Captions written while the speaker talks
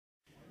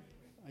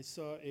I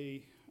saw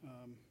a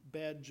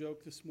bad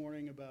joke this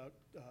morning about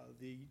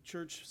the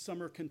church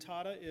summer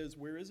cantata is,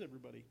 where is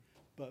everybody?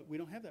 But we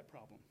don't have that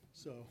problem.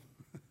 So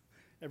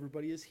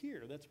everybody is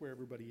here. That's where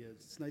everybody is.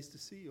 It's nice to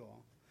see you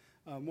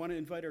all. Want to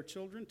invite our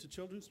children to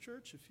Children's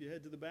Church. If you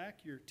head to the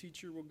back, your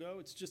teacher will go.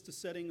 It's just a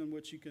setting in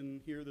which you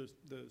can hear the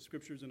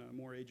scriptures in a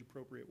more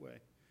age-appropriate way.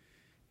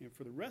 And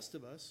for the rest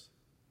of us,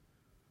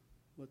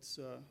 let's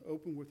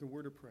open with a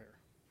word of prayer.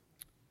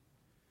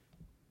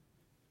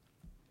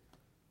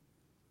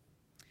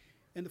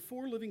 And the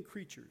four living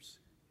creatures,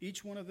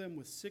 each one of them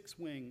with 6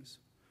 wings,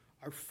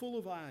 are full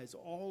of eyes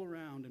all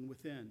around and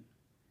within.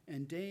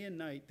 And day and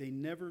night they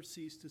never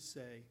cease to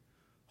say,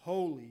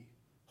 Holy,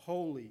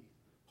 holy,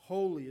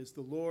 holy is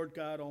the Lord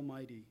God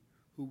Almighty,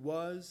 who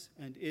was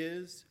and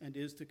is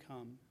to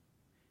come.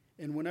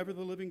 And whenever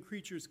the living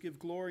creatures give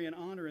glory and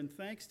honor and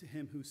thanks to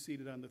him who's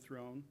seated on the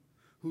throne,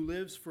 who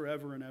lives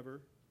forever and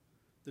ever,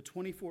 the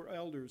 24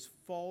 elders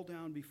fall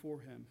down before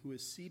him who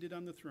is seated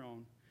on the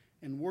throne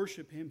and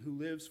worship him who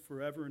lives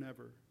forever and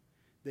ever.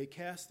 They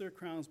cast their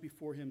crowns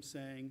before him,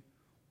 saying,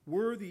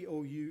 Worthy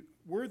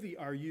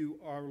are you,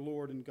 our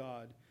Lord and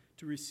God,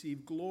 to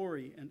receive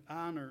glory and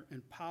honor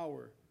and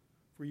power,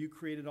 for you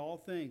created all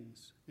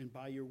things, and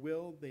by your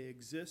will they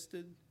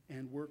existed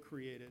and were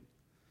created.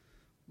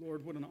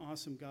 Lord, what an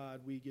awesome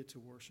God we get to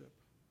worship.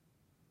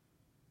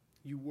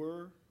 You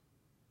were,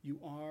 you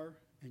are,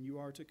 and you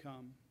are to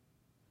come.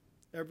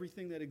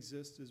 Everything that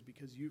exists is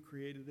because you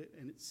created it,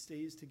 and it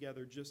stays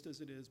together just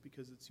as it is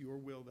because it's your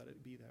will that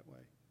it be that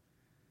way.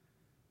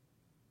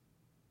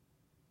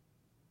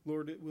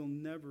 Lord, it will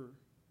never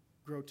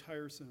grow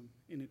tiresome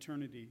in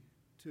eternity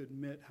to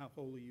admit how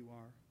holy you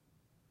are.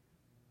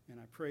 And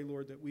I pray,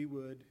 Lord, that we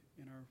would,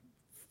 in our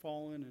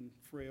fallen and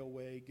frail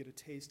way, get a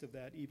taste of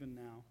that even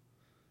now.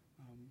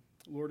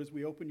 Lord, as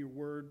we open your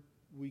word,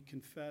 we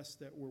confess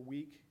that we're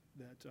weak,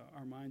 that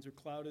our minds are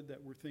clouded,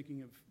 that we're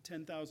thinking of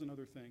 10,000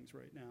 other things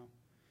right now.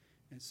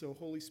 And so,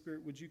 Holy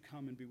Spirit, would you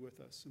come and be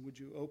with us? And would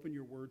you open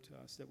your word to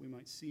us that we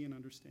might see and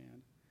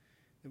understand,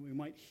 that we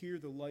might hear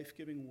the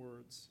life-giving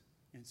words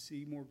and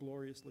see more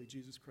gloriously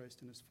Jesus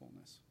Christ in his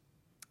fullness.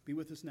 Be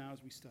with us now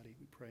as we study.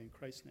 We pray in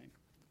Christ's name.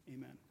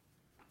 Amen.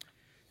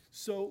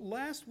 So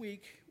last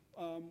week,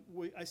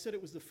 I said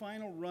it was the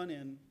final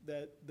run-in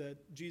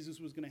that Jesus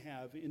was going to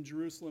have in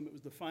Jerusalem. It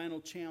was the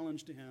final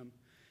challenge to him.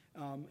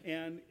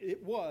 And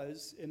it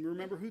was, and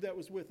remember who that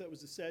was with. That was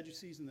the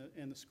Sadducees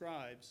and the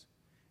scribes.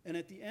 And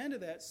at the end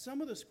of that,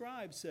 some of the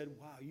scribes said,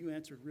 wow, you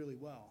answered really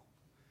well.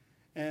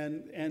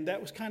 And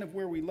that was kind of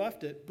where we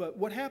left it. But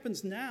what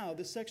happens now,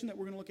 this section that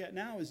we're going to look at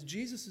now, is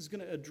Jesus is going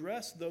to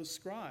address those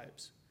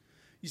scribes.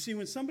 You see,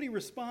 when somebody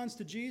responds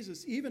to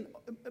Jesus, even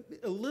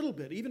a little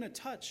bit, even a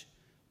touch,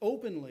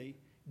 openly,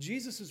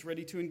 Jesus is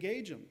ready to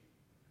engage them.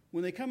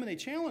 When they come and they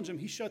challenge him,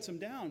 he shuts them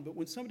down. But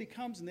when somebody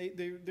comes and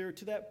they're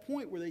to that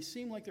point where they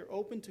seem like they're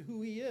open to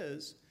who he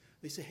is,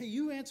 they say, hey,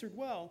 you answered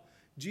well.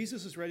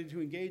 Jesus is ready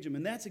to engage them,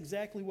 and that's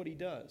exactly what he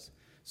does.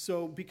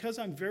 So because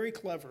I'm very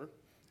clever,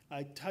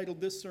 I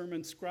titled this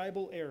sermon,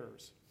 Scribal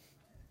Errors.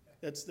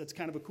 That's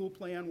kind of a cool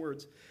play on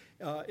words.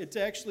 It's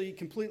actually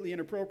completely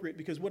inappropriate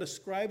because what a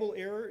scribal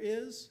error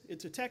is,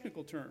 it's a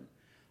technical term.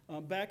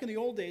 Back in the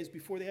old days,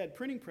 before they had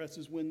printing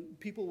presses, when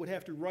people would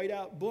have to write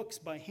out books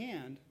by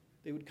hand,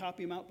 they would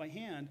copy them out by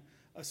hand,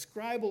 a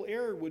scribal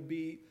error would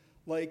be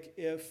like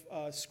if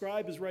a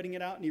scribe is writing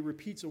it out and he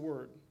repeats a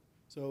word.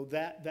 So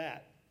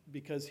that,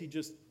 because he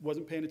just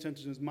wasn't paying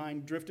attention, his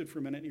mind drifted for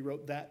a minute and he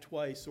wrote that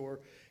twice. Or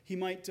he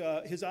might,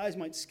 his eyes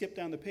might skip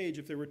down the page.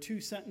 If there were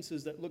 2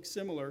 sentences that look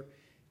similar,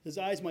 his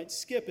eyes might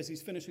skip as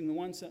he's finishing the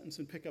one sentence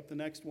and pick up the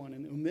next one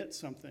and omit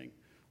something.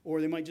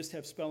 Or they might just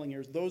have spelling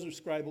errors. Those are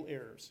scribal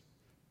errors.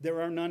 There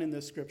are none in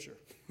this scripture.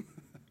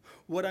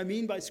 What I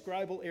mean by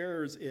scribal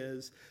errors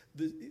is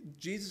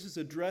Jesus is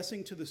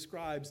addressing to the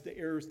scribes the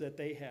errors that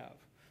they have.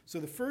 So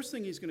the first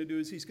thing he's going to do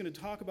is he's going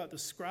to talk about the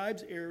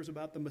scribes' errors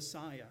about the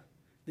Messiah.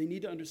 They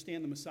need to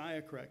understand the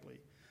Messiah correctly.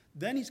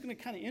 Then he's going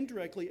to kind of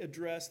indirectly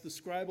address the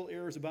scribal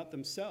errors about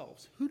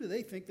themselves. Who do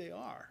they think they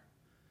are?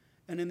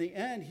 And in the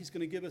end, he's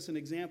going to give us an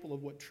example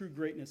of what true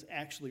greatness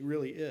actually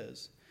really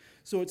is.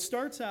 So it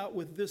starts out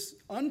with this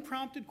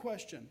unprompted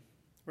question,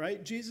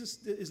 right?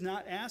 Jesus is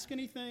not asked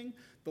anything.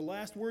 The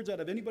last words out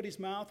of anybody's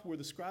mouth were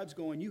the scribes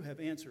going, you have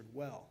answered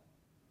well.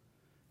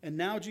 And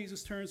now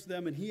Jesus turns to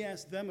them and he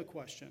asks them a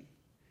question.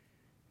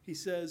 He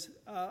says,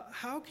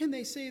 how can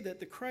they say that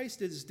the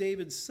Christ is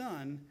David's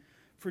son?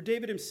 For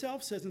David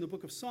himself says in the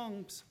book of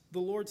Psalms, the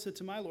Lord said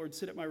to my Lord,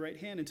 sit at my right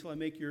hand until I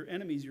make your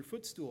enemies your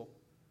footstool.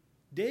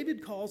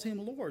 David calls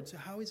him Lord, so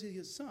how is he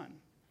his son?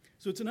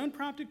 So it's an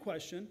unprompted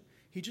question.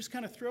 He just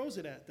kind of throws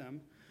it at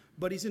them,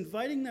 but he's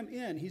inviting them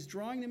in. He's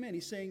drawing them in.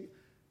 He's saying,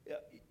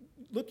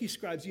 look, you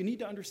scribes, you need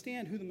to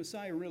understand who the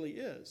Messiah really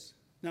is.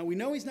 Now, we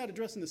know he's not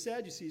addressing the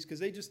Sadducees because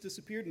they just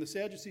disappeared, and the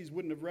Sadducees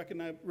wouldn't have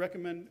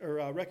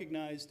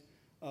recognized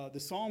the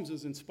Psalms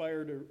as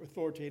inspired or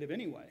authoritative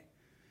anyway.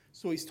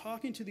 So he's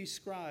talking to these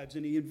scribes,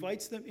 and he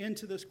invites them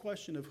into this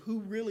question of who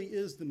really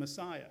is the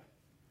Messiah.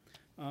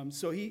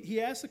 So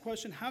he asks the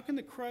question, how can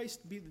the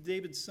Christ be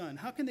David's son?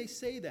 How can they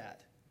say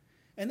that?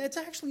 And that's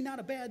actually not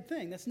a bad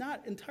thing. That's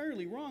not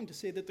entirely wrong to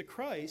say that the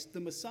Christ, the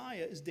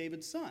Messiah, is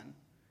David's son.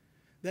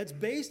 That's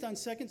based on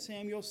 2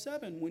 Samuel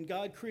 7. When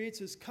God creates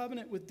his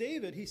covenant with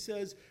David, he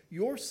says,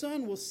 your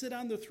son will sit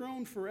on the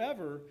throne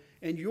forever,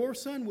 and your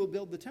son will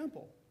build the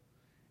temple.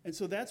 And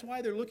so that's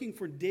why they're looking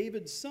for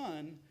David's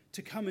son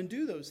to come and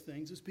do those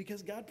things, is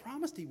because God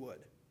promised he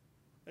would.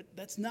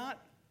 That's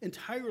not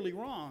entirely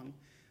wrong,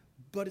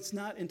 but it's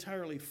not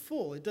entirely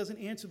full. It doesn't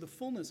answer the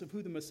fullness of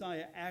who the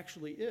Messiah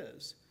actually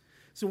is.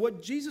 So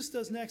what Jesus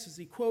does next is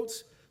he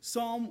quotes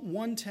Psalm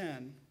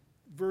 110,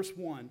 verse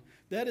 1.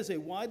 That is a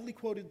widely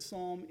quoted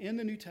psalm in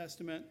the New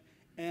Testament,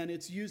 and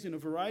it's used in a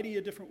variety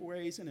of different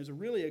ways, and is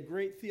really a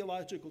great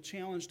theological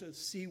challenge to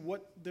see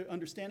what the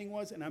understanding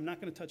was, and I'm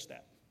not going to touch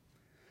that.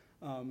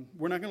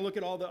 We're not going to look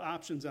at all the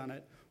options on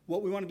it.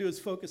 What we want to do is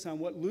focus on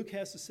what Luke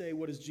has to say,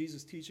 what is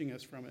Jesus teaching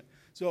us from it.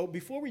 So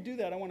before we do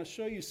that, I want to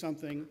show you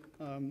something,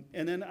 and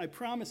then I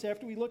promise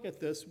after we look at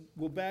this,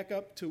 we'll back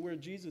up to where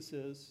Jesus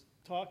is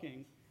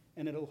talking,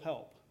 and it'll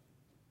help.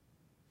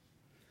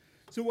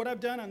 So what I've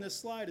done on this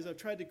slide is I've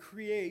tried to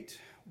create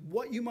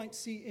what you might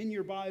see in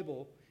your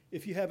Bible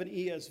if you have an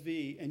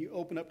ESV and you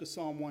open up to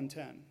Psalm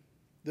 110.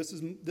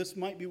 This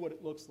might be what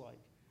it looks like.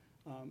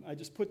 I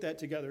just put that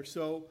together.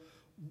 So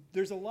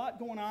there's a lot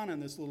going on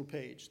this little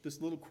page,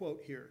 this little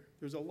quote here.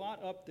 There's a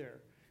lot up there.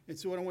 And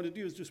so what I want to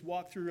do is just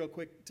walk through real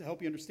quick to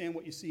help you understand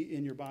what you see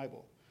in your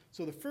Bible.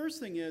 So the first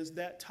thing is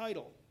that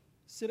title,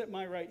 Sit at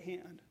My Right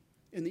Hand.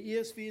 In the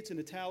ESV, it's in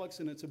italics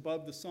and it's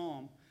above the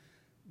psalm.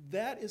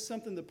 That is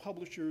something the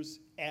publishers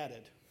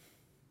added.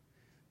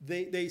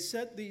 They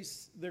set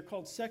these, they're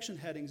called section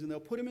headings, and they'll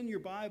put them in your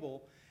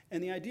Bible.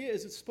 And the idea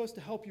is it's supposed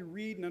to help you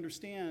read and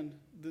understand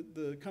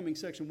the coming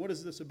section. What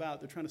is this about?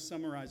 They're trying to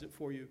summarize it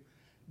for you.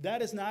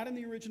 That is not in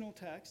the original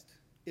text.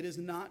 It is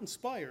not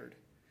inspired.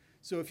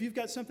 So if you've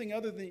got something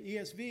other than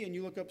ESV and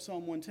you look up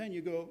Psalm 110,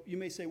 you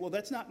may say, well,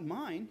 that's not in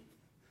mine.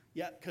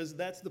 Yeah, because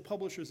that's the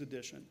publisher's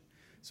edition.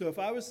 So if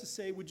I was to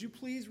say, would you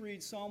please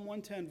read Psalm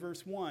 110,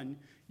 verse 1,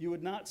 you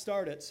would not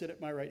start at sit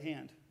at my right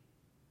hand.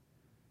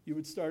 You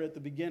would start at the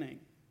beginning.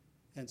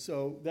 And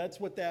so that's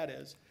what that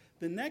is.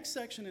 The next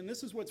section, and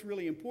this is what's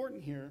really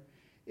important here,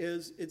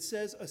 is it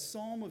says a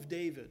Psalm of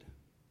David.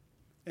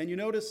 And you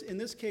notice in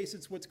this case,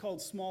 it's what's called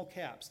small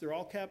caps. They're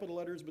all capital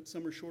letters, but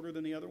some are shorter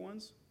than the other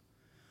ones.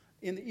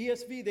 In the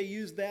ESV, they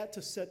use that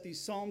to set these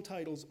psalm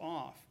titles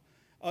off.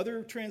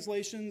 Other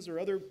translations or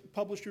other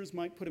publishers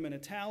might put them in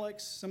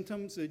italics.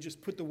 Sometimes they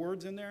just put the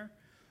words in there.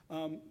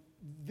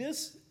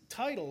 This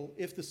title,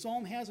 if the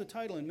psalm has a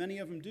title, and many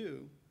of them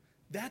do,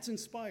 that's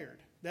inspired.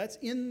 That's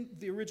in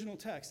the original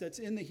text. That's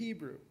in the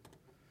Hebrew.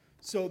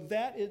 So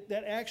that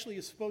actually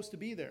is supposed to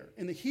be there.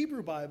 In the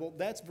Hebrew Bible,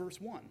 that's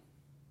verse 1.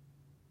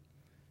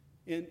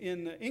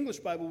 In the English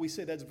Bible, we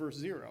say that's verse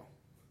 0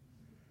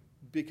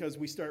 because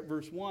we start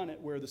verse 1 at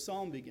where the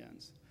psalm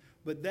begins.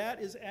 But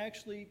that is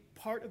actually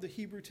part of the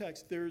Hebrew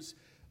text. There's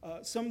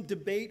some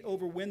debate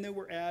over when they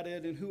were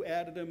added and who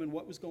added them and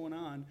what was going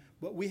on,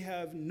 but we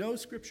have no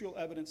scriptural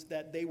evidence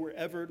that they were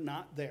ever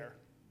not there.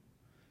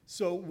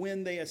 So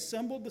when they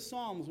assembled the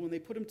Psalms, when they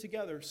put them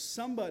together,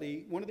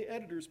 somebody, one of the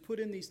editors, put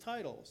in these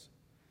titles.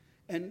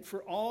 And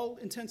for all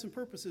intents and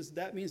purposes,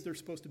 that means they're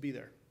supposed to be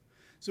there.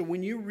 So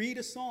when you read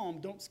a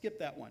psalm, don't skip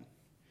that one.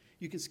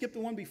 You can skip the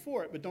one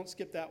before it, but don't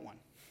skip that one.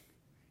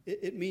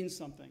 It means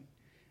something.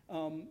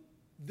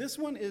 This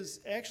one is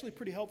actually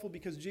pretty helpful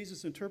because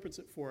Jesus interprets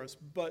it for us,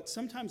 but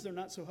sometimes they're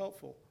not so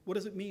helpful. What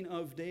does it mean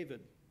of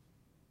David?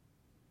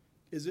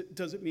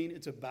 Does it mean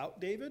it's about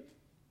David?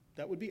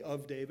 That would be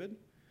of David.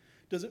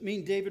 Does it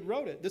mean David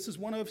wrote it? This is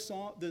one of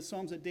the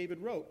Psalms that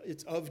David wrote.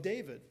 It's of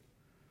David.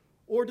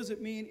 Or does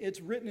it mean it's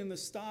written in the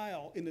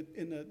style, in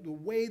the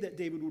way that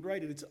David would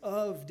write it? It's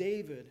of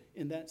David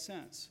in that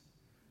sense.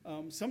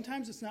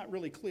 Sometimes it's not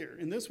really clear.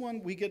 In this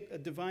one, we get a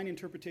divine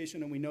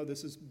interpretation, and we know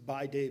this is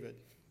by David.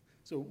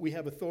 So we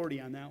have authority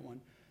on that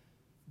one.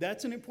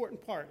 That's an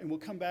important part, and we'll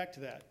come back to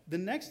that. The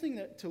next thing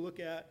to look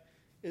at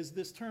is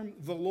this term,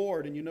 the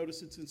Lord, and you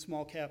notice it's in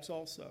small caps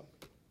also.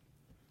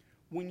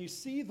 When you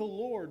see the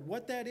Lord,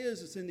 what that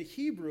is in the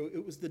Hebrew,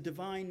 it was the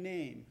divine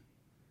name,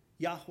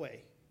 Yahweh,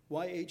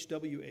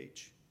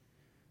 Y-H-W-H.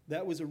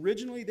 That was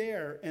originally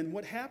there, and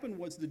what happened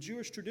was the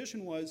Jewish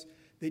tradition was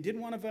they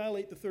didn't want to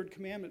violate the third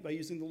commandment by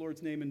using the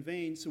Lord's name in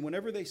vain, so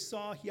whenever they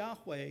saw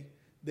Yahweh,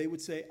 they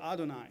would say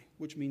Adonai,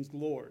 which means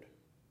Lord.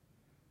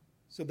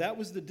 So that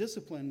was the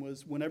discipline,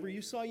 was whenever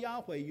you saw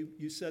Yahweh,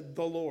 you said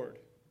the Lord,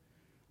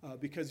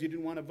 because you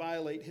didn't want to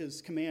violate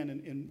his command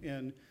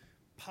and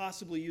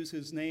possibly use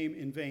his name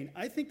in vain.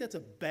 I think that's a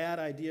bad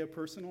idea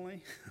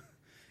personally.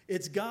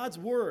 It's God's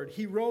word.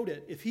 He wrote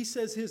it. If he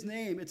says his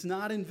name, it's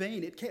not in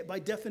vain. It by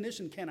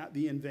definition cannot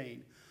be in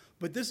vain.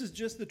 But this is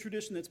just the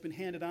tradition that's been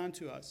handed on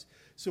to us.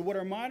 So what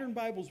our modern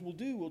Bibles will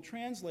do, will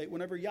translate,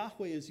 whenever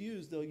Yahweh is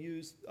used, they'll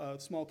use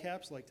small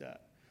caps like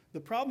that. The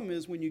problem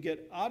is when you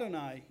get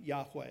Adonai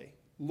Yahweh,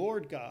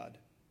 Lord God,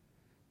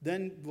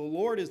 then the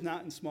Lord is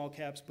not in small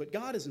caps, but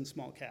God is in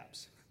small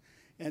caps.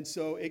 And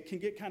so it can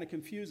get kind of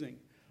confusing.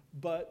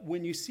 But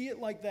when you see it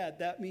like that,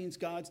 that means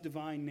God's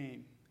divine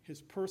name.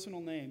 his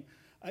personal name.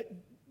 I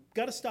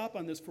got to stop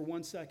on this for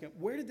 1 second.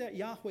 Where did that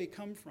Yahweh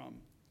come from?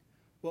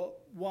 Well,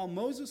 while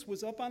Moses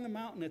was up on the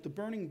mountain at the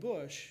burning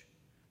bush,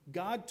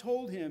 God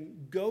told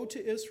him, go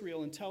to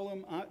Israel and tell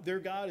them their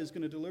God is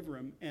going to deliver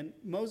him. And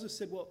Moses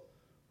said, well,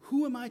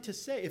 who am I to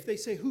say? If they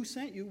say, who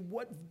sent you,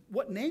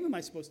 what name am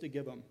I supposed to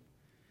give them?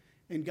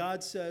 And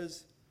God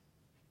says,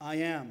 I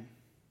am.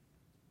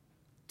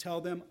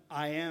 Tell them,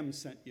 I am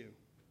sent you.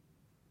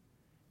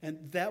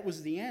 And that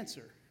was the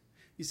answer.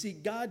 You see,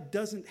 God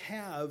doesn't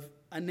have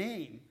a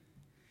name.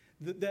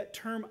 That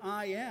term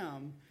I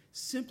am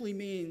simply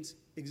means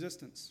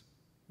existence,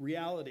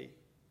 reality,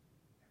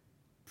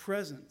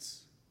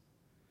 presence.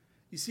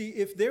 You see,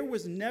 if there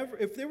was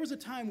a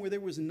time where there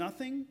was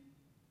nothing,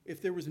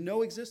 if there was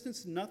no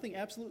existence, nothing,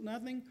 absolute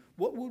nothing,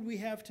 what would we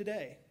have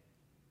today?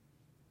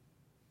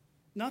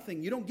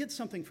 Nothing. You don't get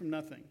something from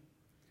nothing.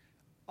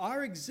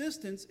 Our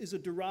existence is a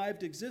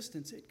derived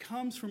existence. It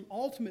comes from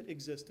ultimate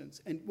existence.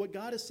 And what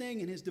God is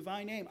saying in his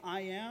divine name,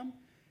 I am,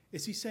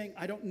 is he's saying,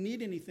 I don't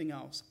need anything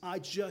else. I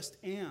just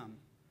am.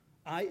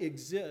 I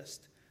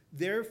exist.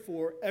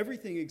 Therefore,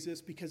 everything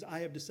exists because I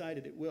have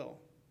decided it will.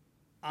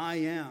 I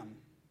am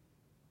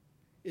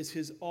is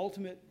his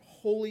ultimate,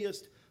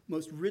 holiest,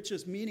 most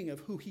richest meaning of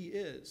who he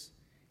is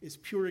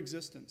pure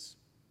existence,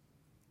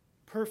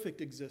 perfect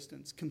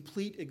existence,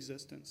 complete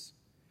existence.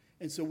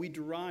 And so we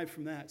derive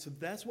from that. So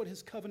that's what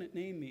his covenant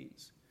name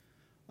means.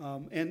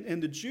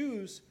 And the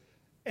Jews,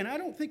 and I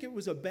don't think it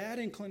was a bad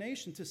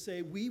inclination to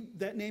say,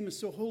 that name is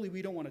so holy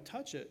we don't want to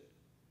touch it,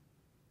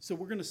 so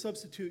we're going to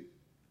substitute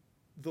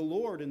the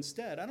Lord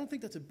instead. I don't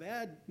think that's a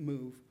bad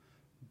move,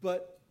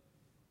 but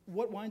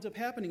what winds up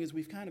happening is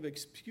we've kind of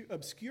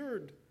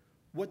obscured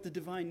what the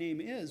divine name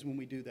is when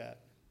we do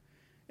that.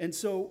 And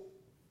so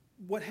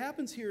what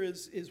happens here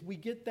is we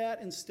get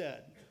that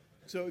instead.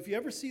 So if you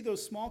ever see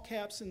those small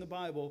caps in the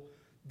Bible,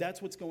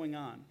 that's what's going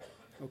on,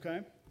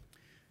 okay?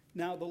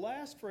 Now the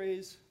last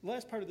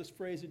part of this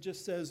phrase, it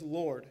just says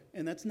Lord,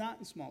 and that's not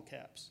in small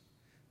caps.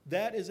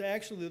 That is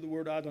actually the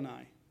word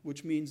Adonai,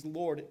 which means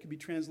Lord. It could be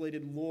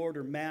translated Lord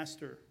or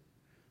Master.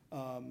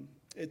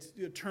 It's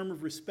a term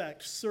of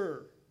respect,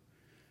 sir.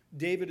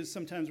 David is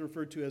sometimes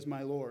referred to as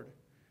my Lord.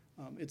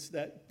 It's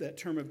that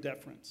term of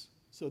deference.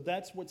 So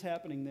that's what's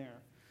happening there.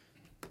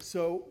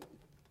 So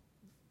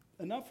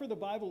enough for the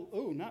Bible.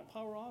 Oh, not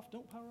power off.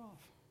 Don't power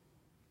off.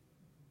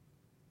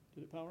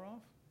 Did it power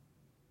off?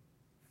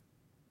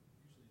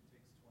 Usually it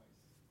takes twice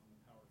on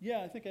the power.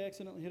 Yeah, I think I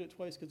accidentally hit it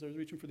twice because I was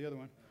reaching for the other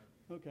one.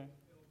 Okay.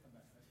 It'll come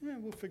back. Yeah,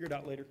 we'll figure it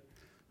out later.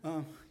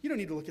 You don't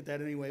need to look at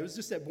that anyway. It was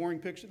just that boring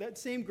picture. That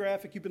same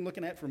graphic you've been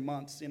looking at for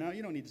months. You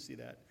don't need to see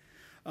that.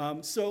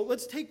 So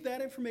let's take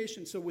that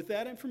information. So with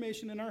that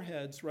information in our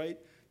heads, right,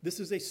 this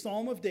is a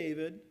Psalm of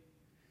David,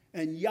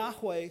 and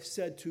Yahweh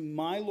said to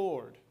my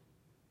Lord.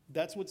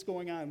 That's what's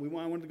going on.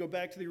 I wanted to go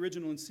back to the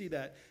original and see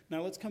that.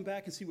 Now let's come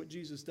back and see what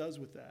Jesus does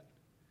with that.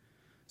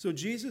 So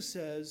Jesus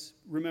says,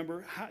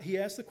 remember, he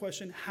asked the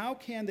question, how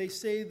can they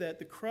say that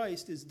the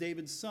Christ is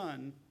David's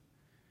son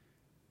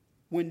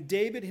when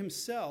David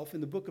himself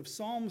in the book of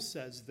Psalms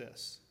says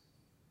this?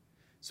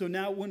 So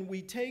now when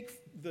we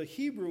take the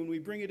Hebrew and we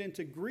bring it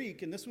into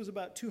Greek, and this was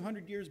about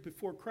 200 years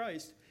before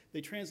Christ,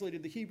 they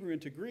translated the Hebrew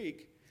into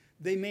Greek,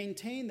 they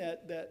maintain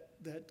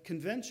that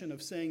convention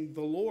of saying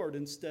the Lord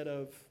instead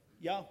of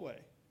Yahweh.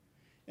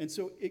 And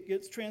so it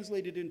gets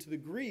translated into the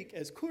Greek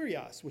as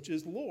kurios, which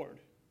is Lord.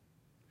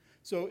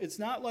 So it's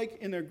not like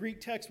in their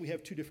Greek text we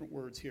have two different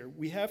words here.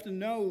 We have to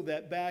know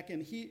that back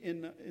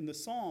in the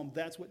Psalm,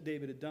 that's what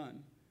David had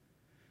done.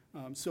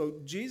 So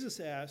Jesus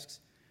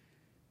asks,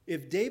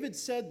 if David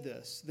said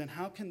this, then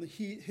how can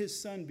his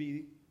son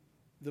be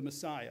the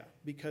Messiah?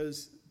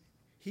 Because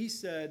he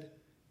said,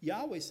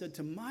 Yahweh said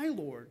to my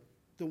Lord,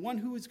 the one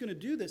who is going to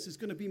do this is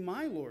going to be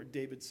my Lord,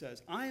 David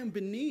says. I am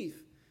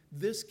beneath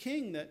this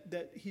king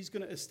that he's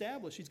going to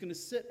establish. He's going to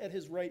sit at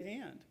his right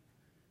hand.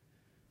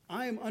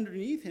 I am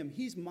underneath him.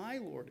 He's my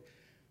Lord.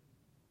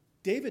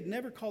 David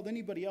never called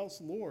anybody else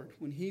Lord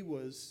when he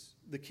was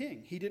the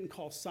king. He didn't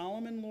call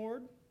Solomon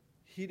Lord.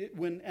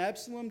 When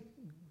Absalom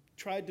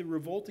tried to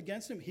revolt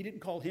against him, he didn't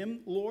call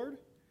him Lord.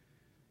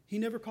 He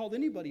never called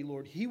anybody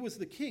Lord. He was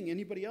the king.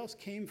 Anybody else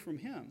came from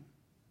him.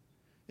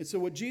 And so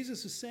what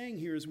Jesus is saying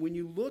here is when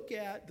you look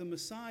at the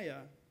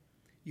Messiah,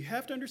 you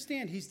have to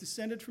understand he's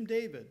descended from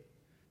David.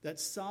 That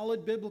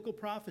solid biblical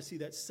prophecy,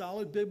 that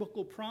solid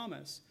biblical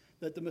promise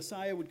that the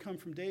Messiah would come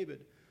from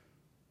David.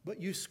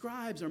 But you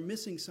scribes are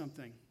missing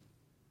something.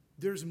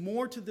 There's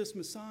more to this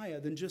Messiah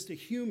than just a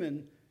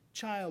human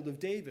child of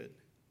David.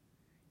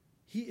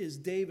 He is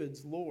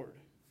David's Lord.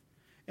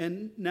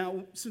 And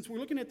now, since we're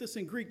looking at this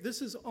in Greek,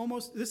 this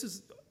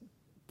is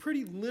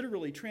pretty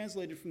literally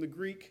translated from the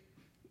Greek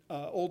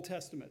Old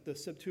Testament, the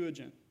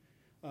Septuagint.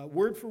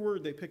 Word for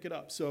word, they pick it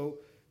up. So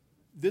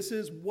this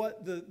is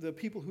what the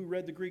people who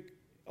read the Greek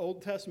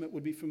Old Testament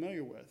would be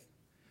familiar with.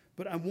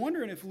 But I'm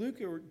wondering if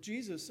Luke or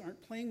Jesus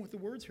aren't playing with the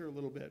words here a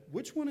little bit.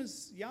 Which one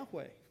is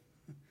Yahweh?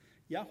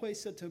 Yahweh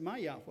said to my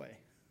Yahweh.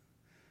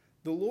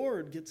 The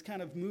Lord gets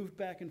kind of moved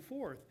back and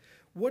forth.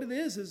 what it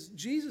is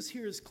Jesus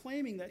here is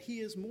claiming that he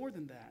is more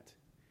than that.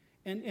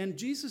 And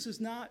Jesus is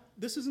not,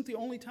 this isn't the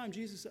only time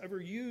Jesus ever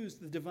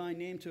used the divine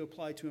name to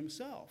apply to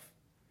himself.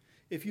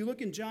 If you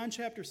look in John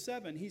chapter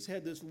 7, he's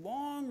had this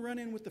long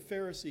run-in with the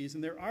Pharisees,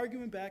 and they're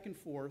arguing back and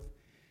forth.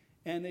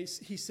 And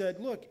he said,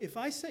 look, if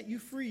I set you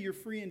free, you're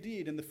free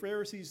indeed. And the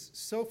Pharisees,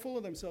 so full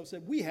of themselves,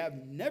 said, we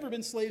have never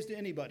been slaves to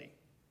anybody.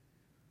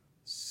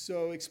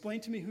 So explain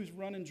to me who's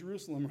running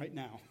Jerusalem right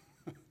now.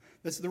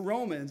 That's the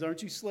Romans.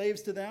 Aren't you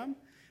slaves to them?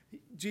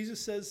 Jesus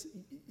says,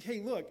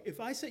 hey, look, if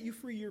I set you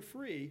free, you're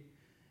free.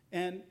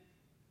 And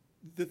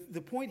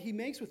the point he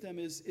makes with them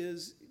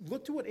is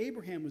look to what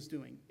Abraham was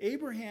doing.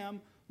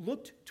 Abraham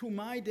looked to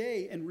my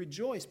day and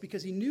rejoiced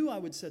because he knew I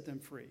would set them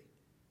free.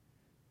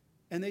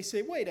 And they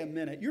say, wait a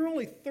minute, you're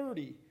only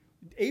 30.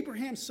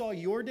 Abraham saw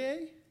your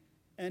day?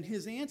 And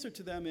his answer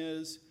to them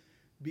is,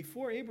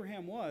 before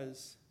Abraham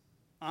was,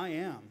 I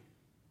am.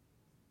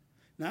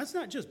 Now, that's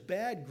not just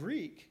bad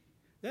Greek.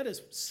 That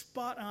is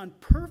spot on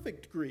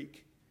perfect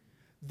Greek.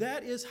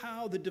 That is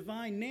how the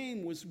divine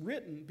name was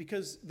written,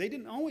 because they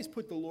didn't always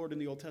put the Lord in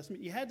the Old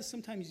Testament. You had to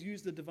sometimes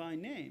use the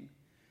divine name.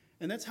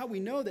 And that's how we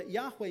know that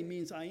Yahweh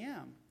means I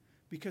am,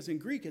 because in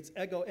Greek it's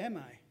ego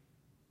eimi,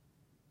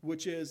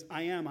 which is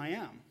I am, I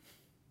am.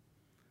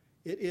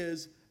 It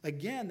is,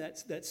 again,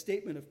 that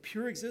statement of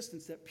pure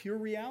existence, that pure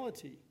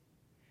reality.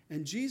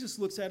 And Jesus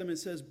looks at him and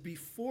says,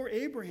 before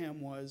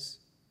Abraham was,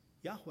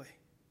 Yahweh.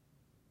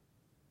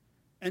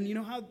 And you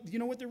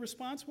know what their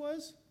response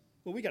was?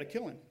 Well, we got to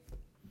kill him.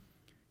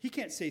 He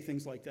can't say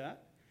things like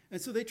that. And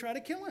so they try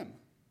to kill him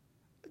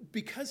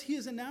because he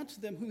has announced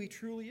to them who he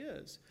truly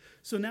is.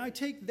 So now I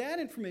take that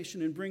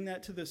information and bring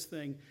that to this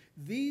thing.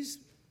 These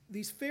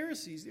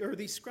Pharisees, or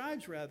these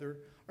scribes rather,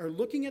 are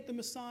looking at the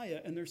Messiah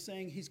and they're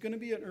saying he's going to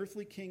be an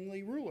earthly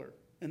kingly ruler.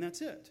 And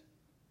that's it.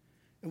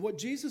 And what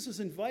Jesus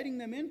is inviting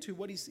them into,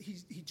 what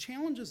he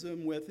challenges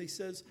them with, he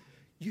says,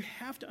 you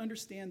have to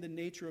understand the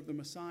nature of the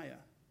Messiah.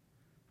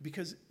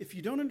 Because if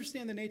you don't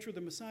understand the nature of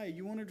the Messiah,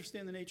 you won't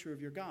understand the nature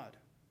of your God.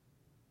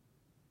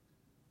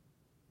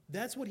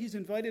 That's what he's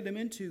invited them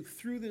into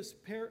through this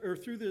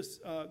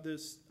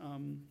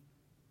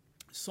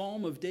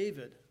Psalm of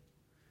David.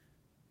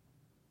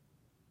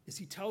 Is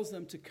he tells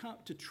them to come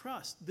to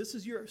trust. This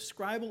is your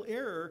scribal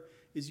error,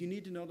 is you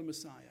need to know the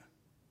Messiah.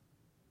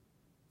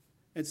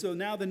 And so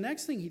now the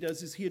next thing he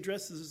does is he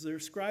addresses their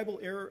scribal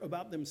error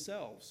about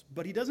themselves,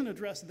 but he doesn't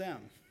address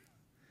them.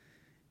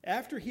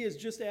 After he has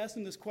just asked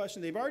them this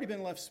question, they've already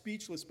been left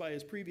speechless by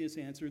his previous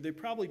answer. They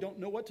probably don't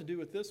know what to do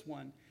with this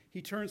one.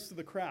 He turns to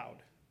the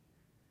crowd.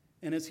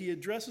 And as he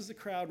addresses the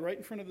crowd right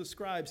in front of the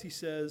scribes, he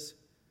says,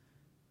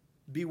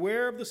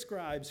 beware of the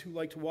scribes who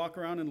like to walk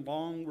around in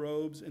long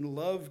robes and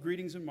love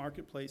greetings in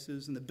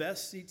marketplaces and the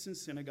best seats in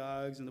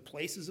synagogues and the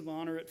places of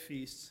honor at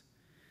feasts,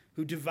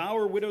 who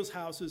devour widows'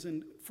 houses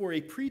and for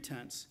a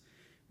pretense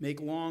make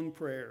long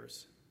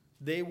prayers.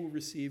 They will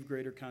receive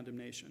greater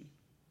condemnation.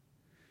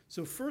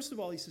 So first of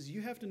all, he says,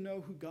 you have to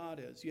know who God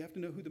is. You have to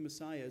know who the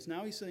Messiah is.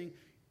 Now he's saying,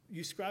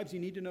 you scribes, you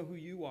need to know who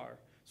you are.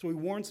 So he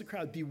warns the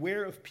crowd,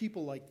 beware of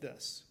people like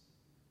this.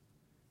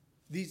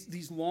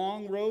 These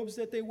long robes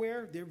that they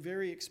wear, they're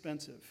very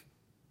expensive.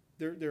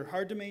 They're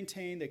hard to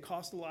maintain. They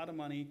cost a lot of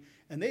money.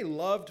 And they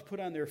love to put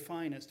on their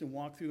finest and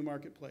walk through the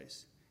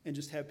marketplace and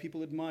just have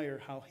people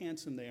admire how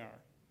handsome they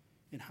are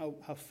and how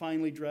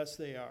finely dressed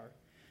they are.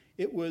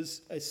 It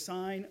was a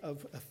sign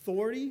of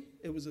authority.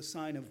 It was a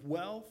sign of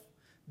wealth.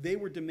 They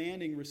were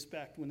demanding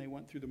respect when they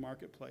went through the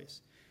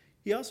marketplace.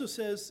 He also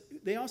says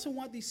they also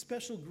want these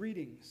special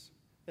greetings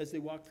as they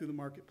walk through the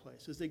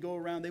marketplace. As they go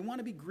around, they want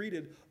to be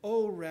greeted,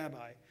 oh,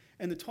 Rabbi.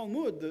 And the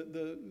Talmud,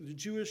 the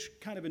Jewish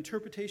kind of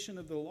interpretation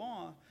of the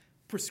law,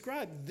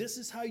 prescribed this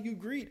is how you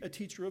greet a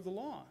teacher of the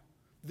law.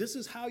 This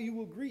is how you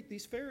will greet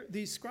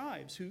these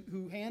scribes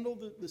who handle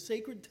the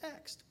sacred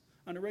text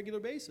on a regular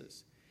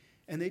basis.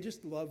 And they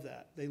just love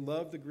that. They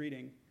love the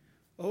greeting.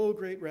 Oh,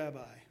 great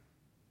Rabbi.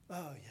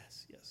 Oh,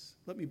 yes, yes.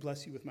 Let me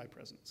bless you with my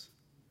presence.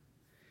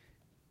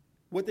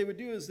 What they would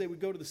do is they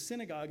would go to the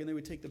synagogue and they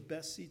would take the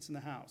best seats in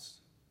the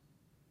house.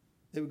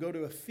 They would go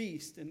to a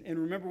feast. And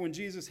remember when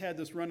Jesus had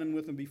this run-in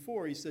with them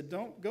before, he said,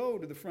 don't go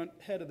to the front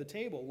head of the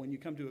table when you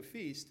come to a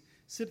feast.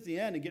 Sit at the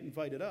end and get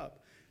invited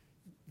up.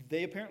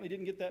 They apparently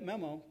didn't get that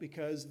memo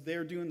because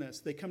they're doing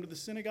this. They come to the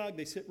synagogue,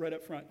 they sit right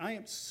up front. I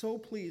am so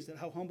pleased at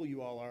how humble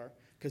you all are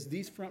because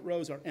these front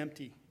rows are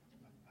empty.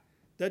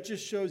 That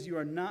just shows you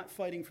are not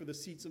fighting for the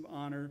seats of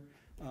honor.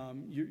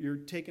 You're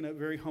taking a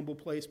very humble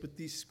place. But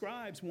these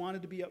scribes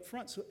wanted to be up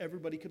front so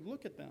everybody could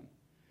look at them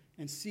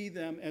and see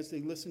them as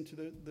they listened to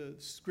the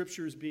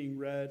scriptures being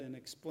read and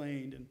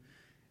explained.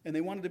 And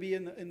they wanted to be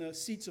in the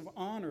seats of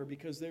honor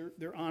because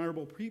they're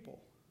honorable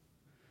people.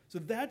 So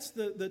that's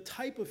the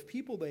type of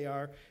people they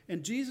are.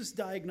 And Jesus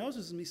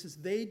diagnoses them. He says,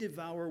 they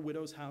devour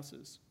widows'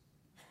 houses.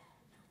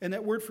 And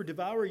that word for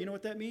devour, you know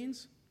what that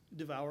means?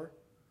 Devour.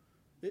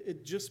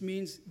 It just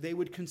means they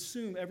would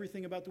consume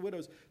everything about the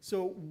widows.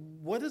 So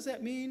what does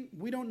that mean?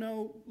 We don't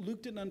know.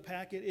 Luke didn't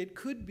unpack it. It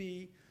could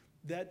be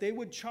that they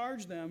would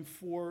charge them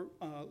for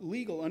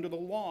legal, under the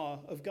law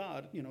of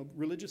God,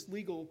 religious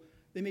legal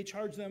They may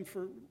charge them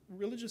for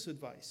religious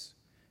advice.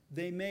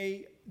 They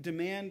may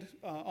demand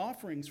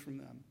offerings from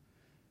them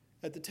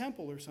at the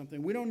temple or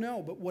something. We don't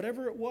know, but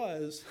whatever it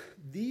was,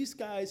 these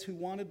guys who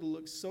wanted to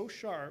look so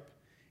sharp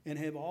and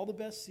have all the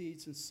best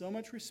seats and so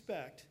much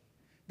respect,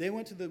 they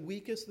went to the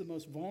weakest, the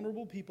most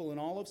vulnerable people in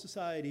all of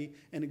society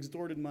and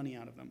extorted money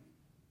out of them.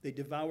 They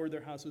devoured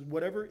their houses.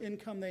 Whatever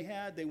income they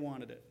had, they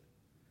wanted it.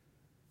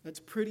 That's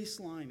pretty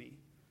slimy.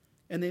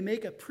 And they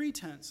make a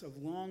pretense of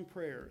long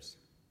prayers.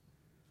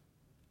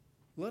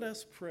 Let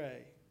us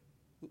pray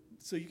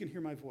so you can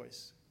hear my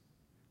voice,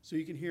 so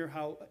you can hear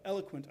how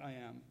eloquent I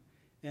am.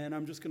 And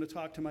I'm just going to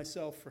talk to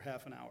myself for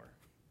half an hour.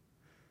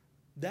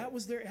 That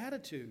was their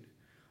attitude.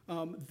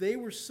 They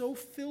were so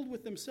filled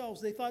with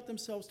themselves, they thought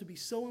themselves to be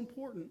so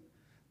important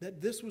that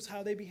this was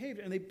how they behaved.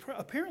 And they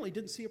apparently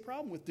didn't see a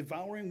problem with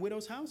devouring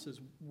widows' houses.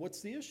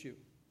 What's the issue?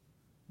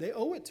 They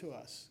owe it to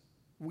us.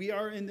 We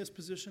are in this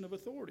position of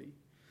authority.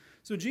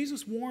 So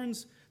Jesus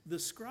warns the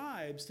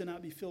scribes to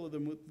not be filled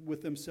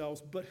with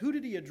themselves, but who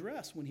did he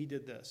address when he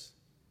did this?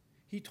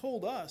 He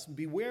told us,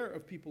 beware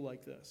of people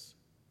like this.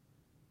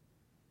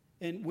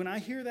 And when I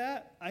hear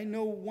that, I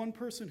know one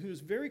person who's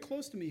very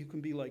close to me who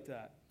can be like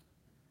that.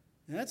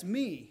 And that's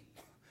me.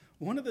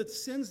 One of the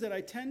sins that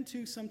I tend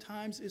to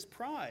sometimes is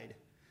pride.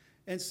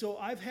 And so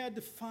I've had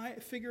to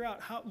figure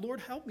out, Lord,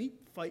 help me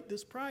fight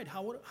this pride.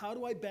 How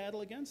do I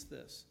battle against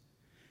this?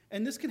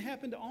 And this can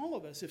happen to all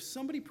of us. If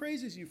somebody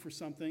praises you for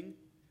something,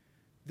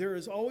 there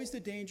is always the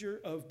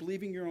danger of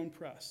believing your own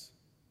press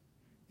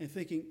and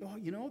thinking,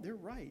 oh, they're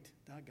right.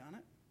 Doggone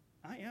it.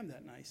 I am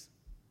that nice.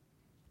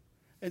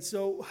 And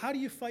so how do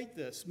you fight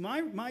this?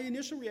 My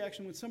initial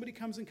reaction when somebody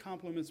comes and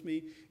compliments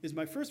me is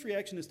my first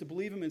reaction is to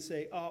believe them and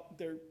say, oh,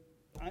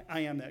 I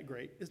am that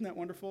great. Isn't that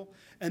wonderful?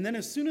 And then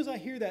as soon as I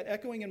hear that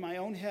echoing in my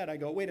own head, I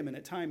go, wait a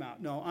minute, time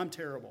out. No, I'm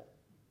terrible.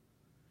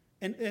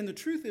 And the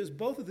truth is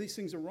both of these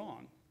things are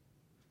wrong.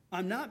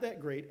 I'm not that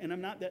great and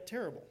I'm not that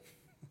terrible.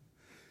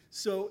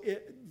 So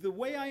the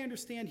way I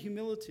understand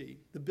humility,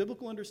 the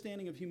biblical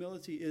understanding of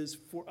humility is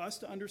for us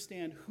to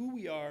understand who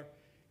we are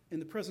in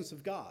the presence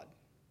of God,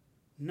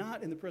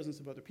 not in the presence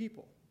of other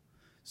people.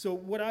 So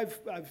what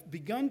I've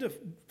begun to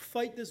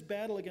fight this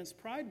battle against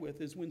pride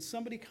with is when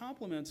somebody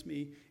compliments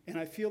me and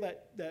I feel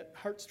that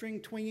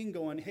heartstring twinging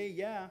going, hey,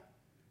 yeah,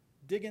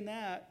 digging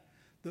that.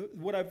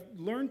 What I've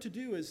learned to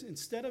do is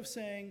instead of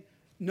saying,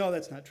 no,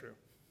 that's not true.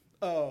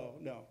 Oh,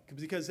 no,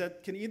 because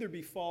that can either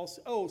be false.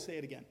 Oh, say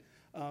it again.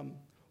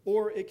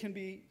 Or it can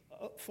be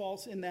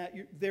false in that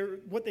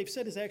what they've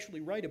said is actually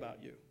right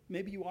about you.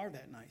 Maybe you are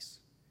that nice.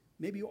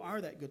 Maybe you are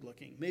that good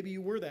looking. Maybe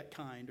you were that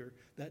kind or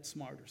that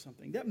smart or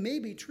something. That may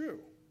be true.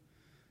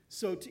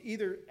 So to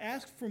either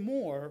ask for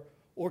more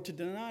or to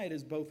deny it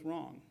is both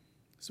wrong.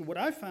 So what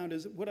I found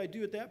is what I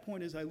do at that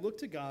point is I look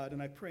to God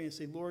and I pray and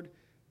say, Lord,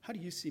 how do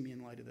you see me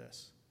in light of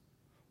this?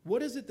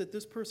 What is it that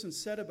this person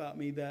said about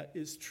me that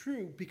is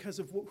true because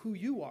of who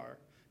you are,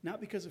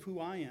 not because of who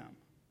I am?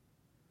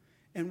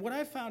 And what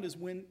I found is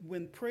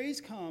when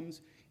praise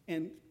comes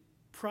and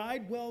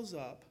pride wells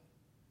up,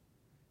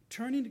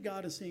 turning to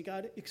God and saying,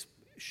 God,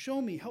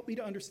 show me, help me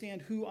to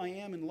understand who I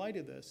am in light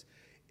of this.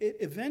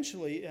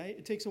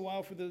 It takes a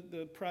while for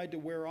the pride to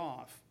wear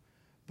off,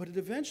 but it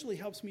eventually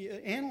helps me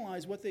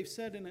analyze what they've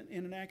said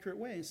in an accurate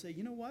way and say,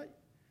 you know what?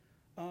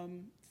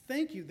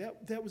 Thank you.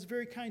 That was a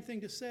very kind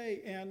thing to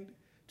say, and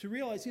to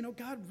realize,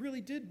 God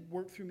really did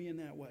work through me in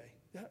that way.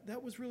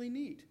 That was really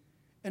neat.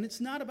 And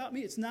it's not about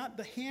me. It's not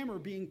the hammer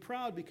being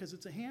proud because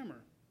it's a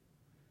hammer.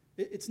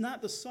 It's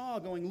not the saw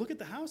going, look at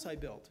the house I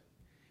built.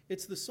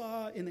 It's the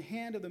saw in the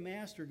hand of the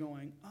master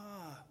going,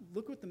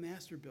 look what the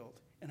master built,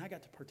 and I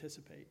got to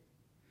participate.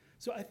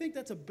 So I think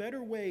that's a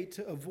better way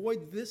to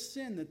avoid this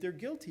sin that they're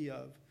guilty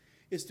of,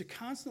 is to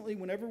constantly,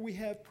 whenever we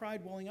have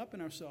pride welling up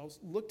in ourselves,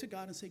 look to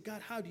God and say,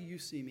 God, how do you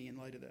see me in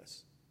light of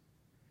this?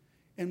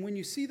 And when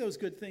you see those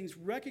good things,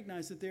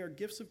 recognize that they are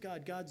gifts of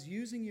God. God's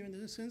using you in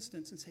this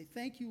instance and say,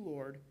 thank you,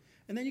 Lord.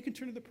 And then you can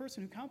turn to the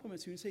person who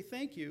compliments you and say,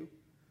 thank you,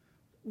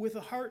 with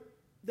a heart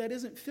that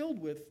isn't filled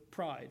with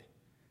pride.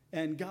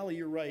 And golly,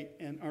 you're right,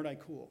 and aren't I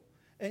cool?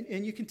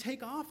 And you can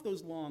take off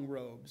those long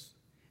robes,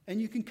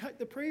 and you can cut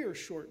the prayers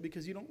short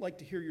because you don't like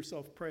to hear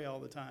yourself pray all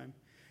the time.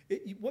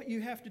 What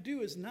you have to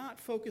do is not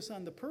focus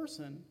on the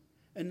person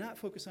and not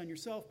focus on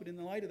yourself, but in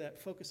the light of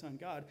that, focus on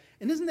God.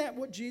 And isn't that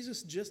what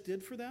Jesus just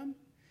did for them?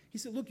 He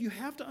said, look, you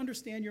have to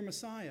understand your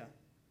Messiah.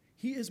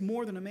 He is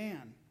more than a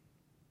man.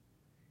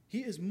 He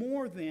is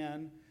more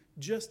than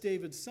just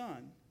David's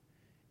son.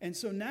 And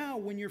so now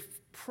when you're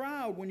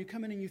proud, when you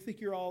come in and you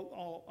think you're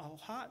all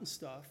hot and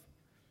stuff,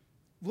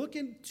 look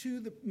into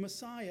the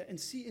Messiah and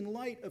see in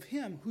light of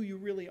him who you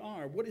really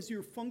are. What is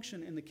your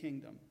function in the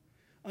kingdom?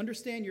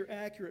 Understand your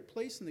accurate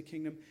place in the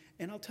kingdom.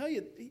 And I'll tell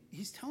you,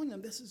 he's telling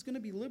them this is going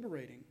to be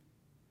liberating.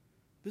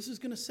 This is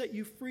going to set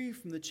you free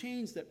from the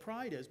chains that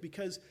pride is.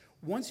 Because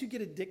once you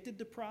get addicted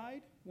to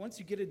pride, once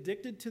you get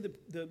addicted to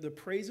the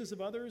praises of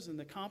others and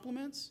the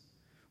compliments,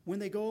 when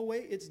they go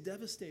away, it's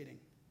devastating.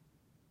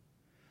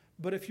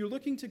 But if you're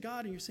looking to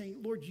God and you're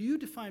saying, Lord, you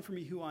define for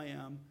me who I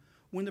am,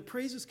 when the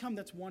praises come,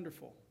 that's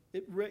wonderful.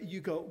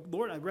 You go,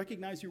 Lord, I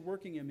recognize you're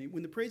working in me.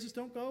 When the praises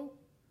don't go,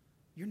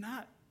 you're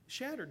not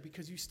shattered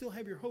because you still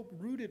have your hope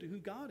rooted in who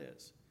God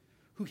is,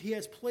 who he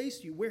has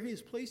placed you, where he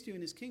has placed you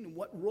in his kingdom,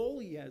 what role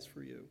he has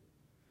for you.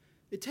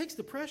 It takes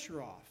the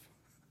pressure off.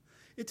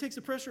 It takes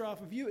the pressure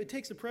off of you. It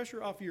takes the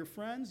pressure off of your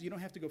friends. You don't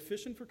have to go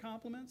fishing for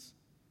compliments.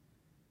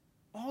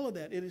 All of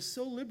that. It is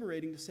so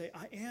liberating to say,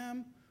 I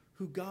am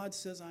who God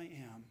says I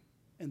am,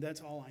 and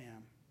that's all I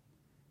am.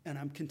 And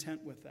I'm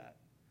content with that.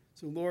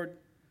 So, Lord,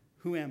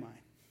 who am I?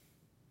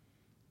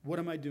 What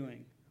am I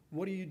doing?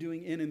 What are you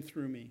doing in and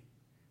through me?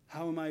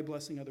 How am I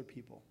blessing other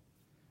people?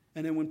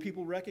 And then when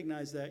people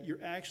recognize that,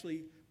 you're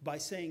actually, by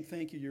saying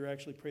thank you, you're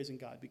actually praising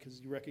God because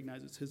you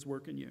recognize it's his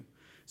work in you.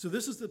 So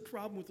this is the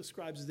problem with the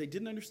scribes, is they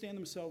didn't understand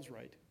themselves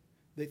right.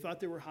 They thought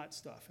they were hot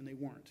stuff, and they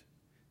weren't.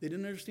 They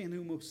didn't understand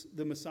who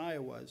the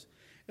Messiah was.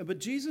 But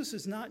Jesus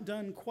is not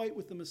done quite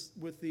with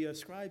the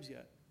scribes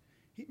yet.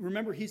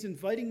 Remember, he's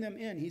inviting them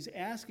in. He's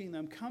asking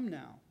them, come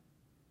now.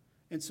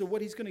 And so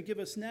what he's going to give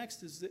us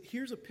next is that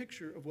here's a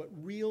picture of what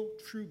real,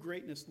 true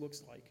greatness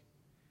looks like.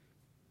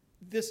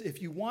 This,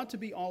 if you want to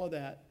be all of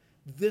that,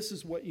 this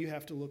is what you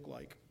have to look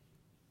like.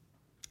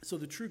 So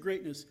the true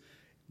greatness,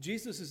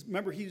 Jesus is,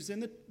 remember, he was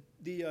in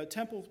the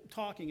temple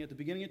talking at the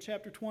beginning of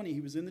chapter 20.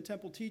 He was in the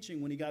temple teaching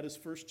when he got his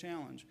first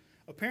challenge.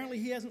 Apparently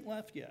he hasn't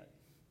left yet.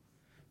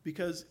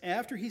 Because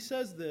after he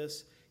says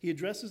this, he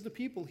addresses the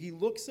people. He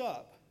looks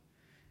up,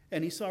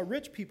 and he saw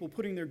rich people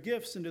putting their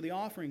gifts into the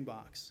offering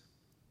box.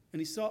 And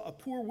he saw a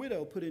poor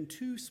widow put in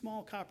 2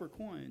 small copper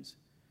coins.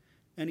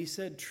 And he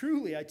said,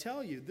 truly, I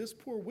tell you, this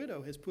poor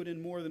widow has put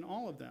in more than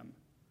all of them.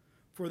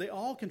 For they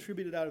all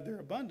contributed out of their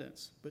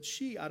abundance, but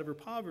she, out of her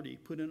poverty,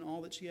 put in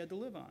all that she had to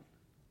live on.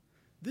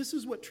 This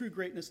is what true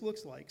greatness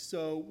looks like.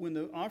 So when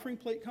the offering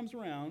plate comes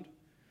around,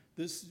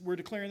 we're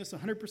declaring this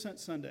 100%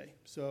 Sunday.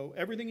 So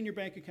everything in your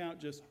bank account,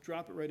 just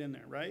drop it right in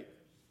there, right?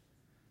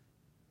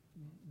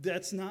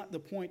 That's not the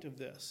point of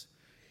this.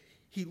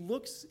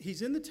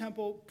 He's in the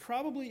temple,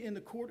 probably in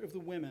the court of the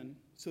women.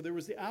 So there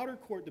was the outer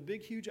court, the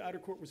big, huge outer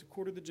court was the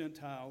court of the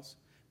Gentiles.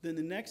 Then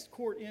the next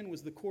court in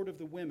was the court of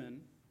the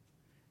women.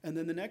 And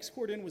then the next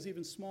court in was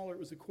even smaller. It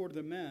was the court of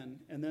the men.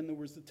 And then there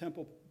was the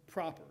temple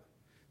proper.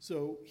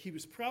 So he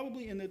was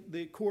probably in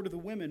the court of the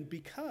women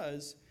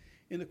because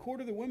in the court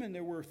of the women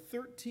there were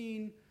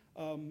 13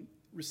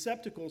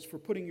 receptacles for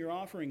putting your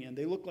offering in.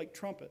 They looked like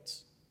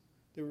trumpets.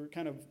 They were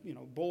kind of,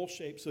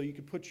 bowl-shaped so you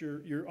could put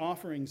your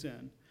offerings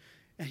in.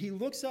 And he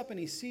looks up and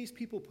he sees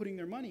people putting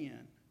their money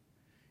in.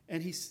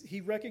 And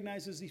he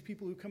recognizes these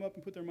people who come up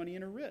and put their money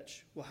in are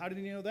rich. Well, how did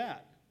he know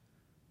that?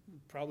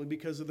 Probably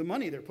because of the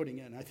money they're putting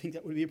in. I think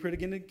that would be a pretty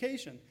good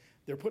indication.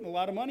 They're putting a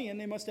lot of money in,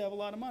 they must have a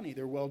lot of money.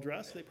 They're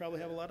well-dressed, they probably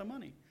have a lot of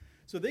money.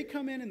 So they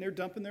come in and they're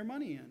dumping their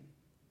money in.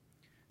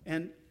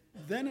 And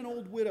then an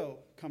old widow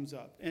comes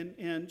up,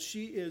 and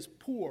she is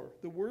poor.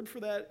 The word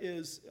for that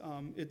is,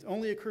 it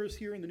only occurs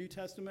here in the New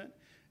Testament.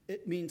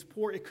 It means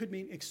poor. It could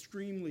mean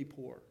extremely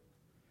poor.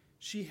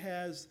 She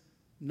has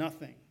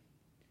nothing.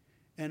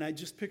 And I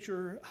just picture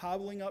her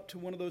hobbling up to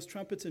one of those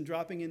trumpets and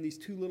dropping in these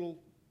 2 little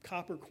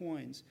copper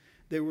coins.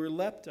 They were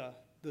lepta,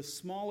 the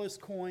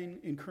smallest coin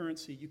in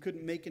currency. You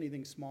couldn't make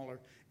anything smaller.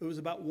 It was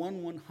about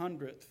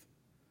 1/100th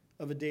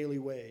of a daily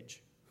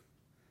wage.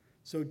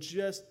 So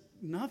just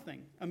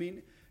nothing. I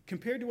mean,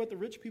 compared to what the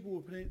rich people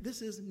would put in,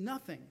 this is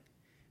nothing.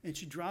 And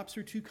she drops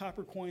her 2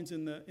 copper coins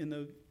in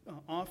the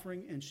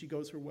offering, and she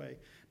goes her way.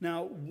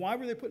 Now, why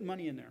were they putting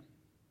money in there?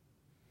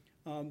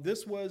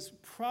 This was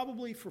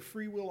probably for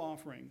free will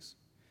offerings.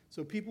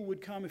 So people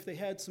would come, if they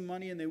had some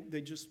money and they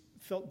just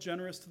felt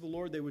generous to the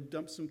Lord, they would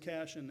dump some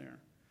cash in there.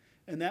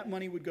 And that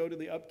money would go to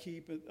the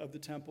upkeep of the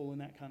temple and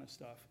that kind of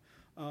stuff.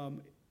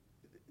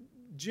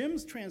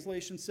 Jim's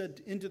translation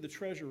said into the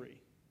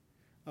treasury.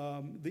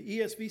 The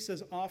ESV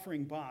says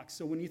offering box.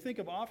 So when you think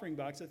of offering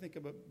box, I think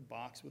of a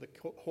box with a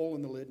hole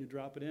in the lid and you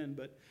drop it in.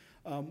 But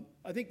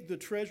I think the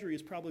treasury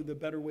is probably the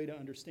better way to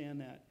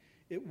understand that.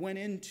 It went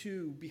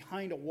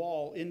behind a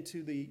wall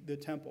into the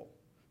temple.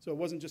 So it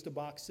wasn't just a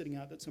box sitting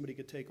out that somebody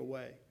could take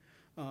away.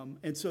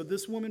 And so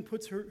this woman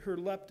puts her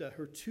lepta,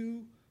 her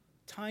 2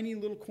 tiny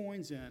little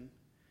coins in,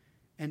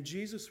 and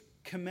Jesus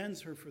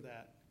commends her for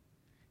that.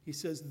 He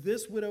says,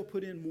 this widow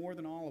put in more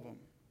than all of them.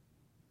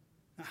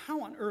 Now,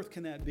 how on earth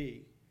can that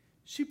be?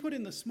 She put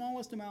in the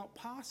smallest amount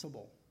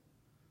possible.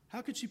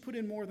 How could she put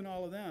in more than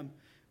all of them?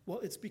 Well,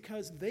 it's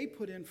because they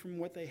put in from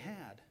what they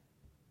had.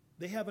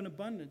 They have an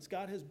abundance.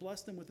 God has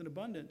blessed them with an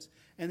abundance.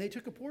 And they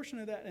took a portion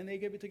of that and they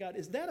gave it to God.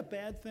 Is that a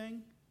bad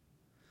thing?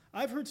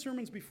 I've heard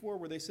sermons before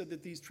where they said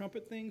that these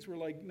trumpet things were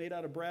like made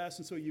out of brass,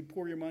 and so you'd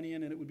pour your money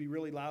in and it would be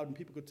really loud and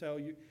people could tell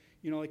you,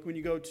 like when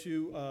you go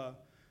to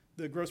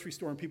the grocery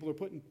store and people are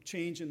putting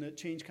change and the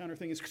change counter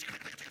thing is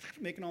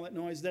making all that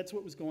noise. That's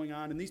what was going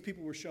on, and these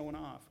people were showing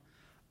off.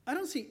 I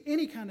don't see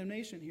any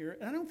condemnation here,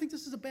 and I don't think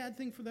this is a bad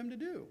thing for them to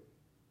do.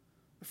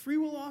 A free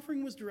will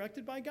offering was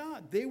directed by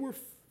God. They were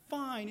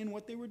fine in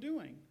what they were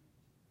doing.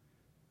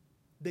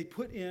 They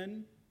put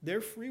in their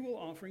free will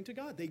offering to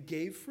God. They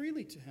gave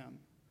freely to him.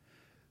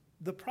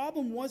 The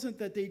problem wasn't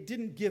that they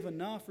didn't give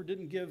enough or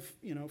didn't give,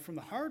 from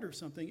the heart or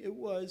something. It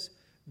was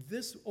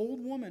this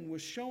old woman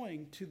was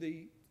showing to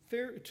the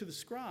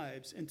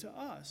scribes and to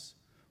us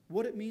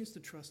what it means to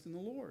trust in the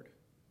Lord.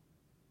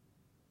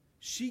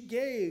 She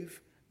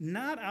gave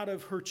not out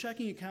of her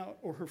checking account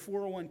or her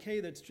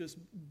 401k that's just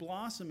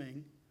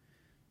blossoming.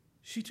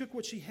 She took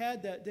what she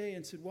had that day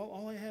and said, well,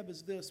 all I have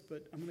is this,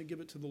 but I'm going to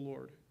give it to the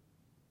Lord.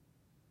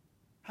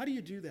 How do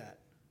you do that?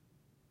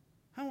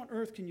 How on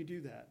earth can you do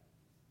that?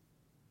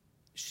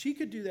 She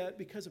could do that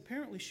because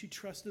apparently she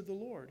trusted the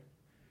Lord.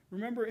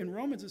 Remember, in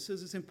Romans it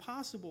says it's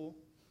impossible,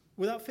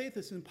 without faith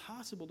it's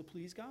impossible to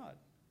please God.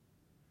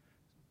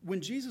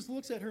 When Jesus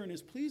looks at her and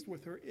is pleased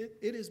with her, it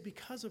is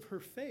because of her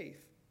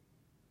faith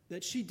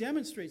that she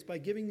demonstrates by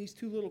giving these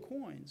 2 little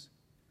coins.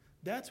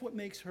 That's what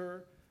makes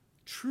her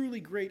truly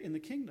great in the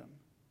kingdom,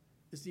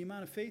 is the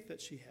amount of faith that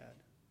she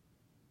had.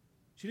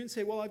 She didn't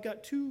say, well, I've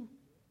got 2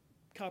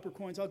 copper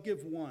coins, I'll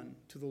give 1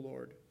 to the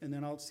Lord, and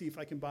then I'll see if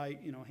I can buy,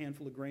 a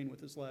handful of grain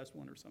with this last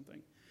one or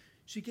something.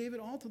 She gave it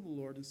all to the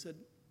Lord and said,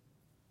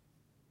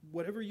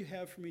 whatever you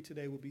have for me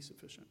today will be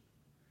sufficient.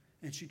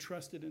 And she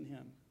trusted in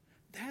him.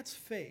 That's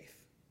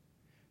faith.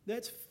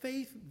 That's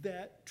faith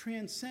that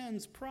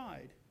transcends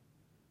pride.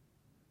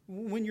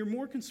 When you're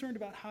more concerned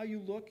about how you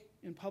look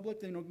in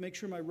public than make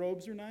sure my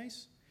robes are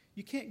nice,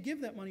 you can't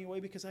give that money away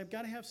because I've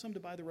got to have some to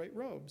buy the right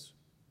robes.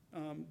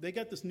 They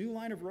got this new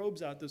line of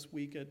robes out this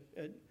week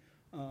at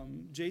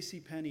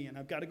JCPenney, and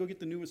I've got to go get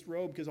the newest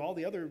robe because all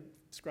the other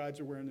scribes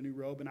are wearing the new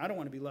robe, and I don't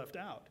want to be left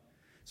out.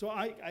 So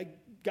I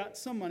got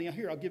some money.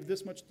 Here, I'll give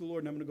this much to the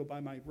Lord, and I'm going to go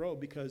buy my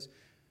robe because,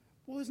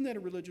 well, isn't that a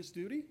religious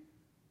duty?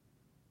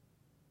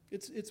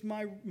 It's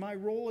my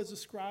role as a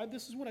scribe.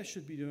 This is what I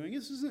should be doing.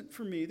 This isn't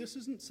for me. This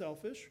isn't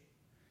selfish.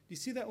 Do you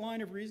see that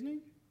line of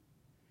reasoning?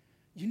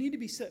 You need to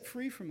be set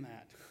free from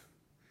that.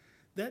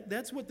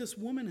 That's what this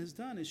woman has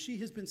done, is she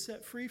has been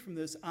set free from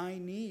this I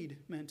need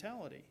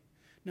mentality.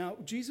 Now,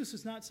 Jesus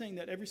is not saying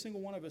that every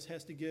single one of us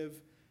has to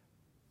give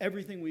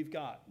everything we've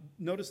got.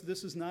 Notice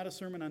this is not a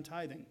sermon on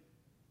tithing.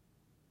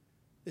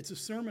 It's a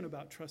sermon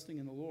about trusting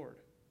in the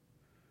Lord.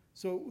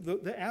 So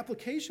the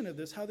application of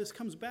this, how this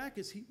comes back,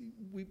 is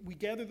we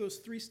gather those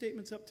 3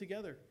 statements up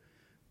together.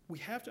 We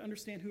have to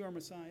understand who our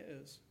Messiah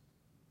is.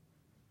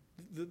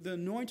 The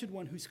anointed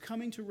one who's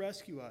coming to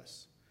rescue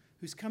us,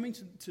 who's coming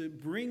to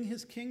bring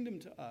his kingdom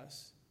to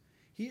us.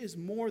 He is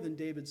more than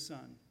David's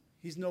son.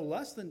 He's no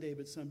less than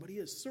David's son, but he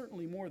is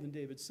certainly more than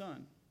David's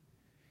son.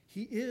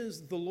 He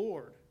is the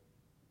Lord.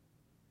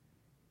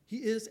 He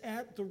is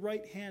at the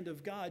right hand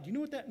of God. You know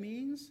what that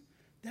means?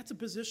 That's a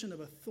position of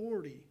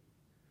authority,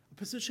 a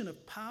position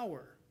of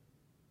power.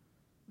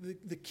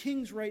 The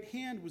king's right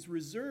hand was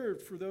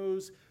reserved for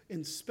those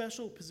in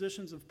special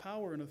positions of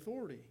power and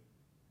authority.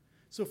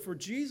 So for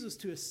Jesus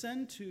to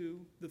ascend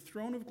to the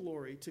throne of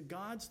glory, to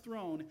God's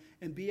throne,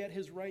 and be at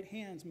his right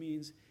hand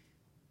means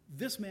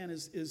this man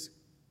is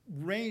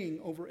reigning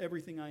over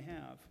everything I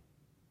have.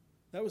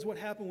 That was what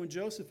happened when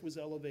Joseph was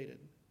elevated.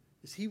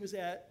 Is he was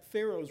at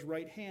Pharaoh's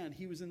right hand.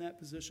 He was in that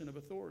position of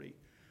authority.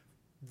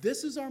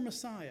 This is our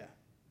Messiah.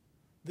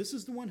 This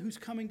is the one who's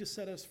coming to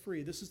set us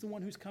free. This is the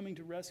one who's coming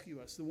to rescue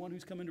us, the one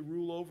who's coming to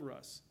rule over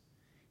us.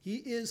 He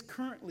is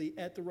currently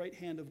at the right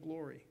hand of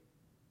glory.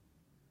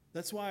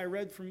 That's why I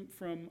read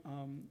from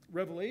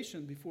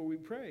Revelation before we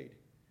prayed,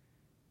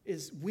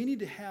 is we need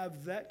to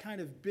have that kind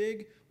of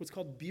big, what's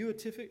called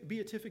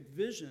beatific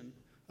vision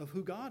of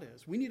who God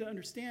is. We need to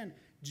understand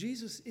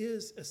Jesus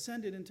is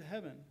ascended into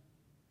heaven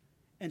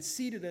and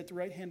seated at the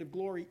right hand of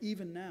glory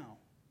even now.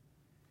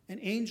 And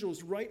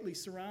angels rightly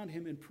surround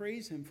him and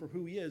praise him for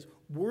who he is.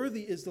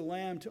 Worthy is the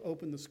Lamb to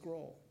open the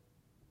scroll.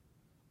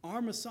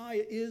 Our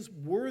Messiah is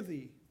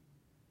worthy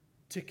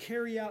to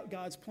carry out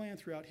God's plan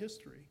throughout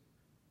history.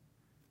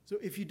 So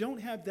if you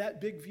don't have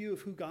that big view of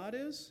who God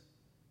is,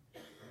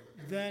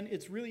 then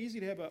it's really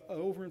easy to have an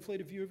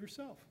overinflated view of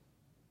yourself.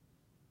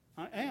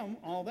 I am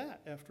all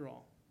that, after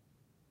all.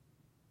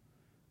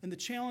 And the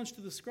challenge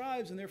to the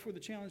scribes, and therefore the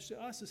challenge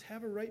to us, is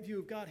have a right view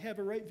of God, have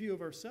a right view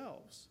of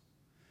ourselves,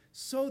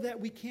 so that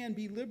we can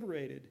be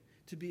liberated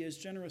to be as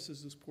generous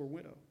as this poor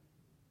widow.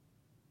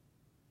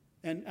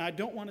 And I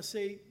don't want to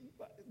say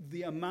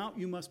the amount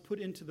you must put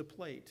into the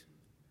plate.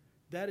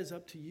 That is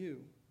up to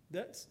you.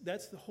 That's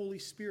the Holy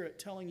Spirit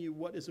telling you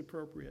what is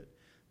appropriate.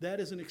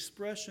 That is an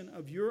expression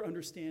of your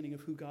understanding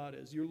of who God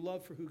is, your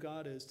love for who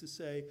God is, to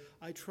say,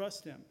 I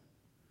trust him.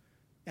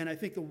 And I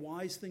think the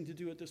wise thing to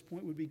do at this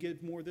point would be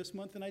give more this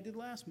month than I did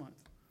last month.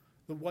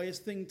 The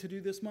wisest thing to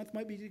do this month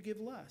might be to give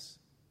less.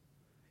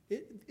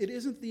 It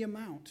isn't the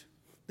amount.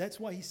 That's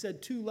why he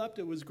said 2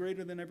 lepta was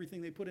greater than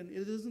everything they put in.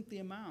 It isn't the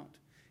amount.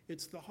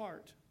 It's the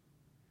heart.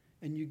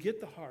 And you get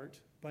the heart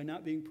by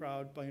not being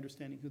proud, by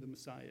understanding who the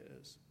Messiah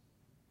is.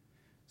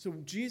 So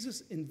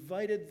Jesus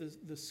invited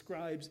the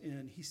scribes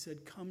in. He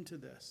said, come to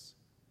this.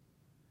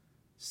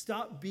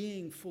 Stop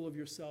being full of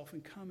yourself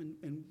and come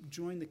and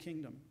join the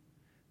kingdom.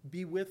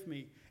 Be with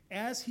me.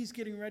 As he's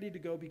getting ready to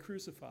go be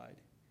crucified,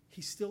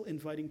 he's still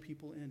inviting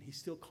people in. He's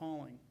still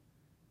calling,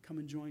 come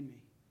and join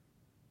me.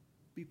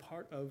 Be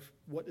part of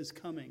what is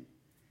coming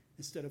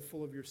instead of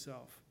full of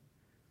yourself.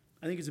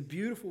 I think it's a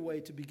beautiful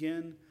way to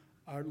begin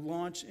our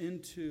launch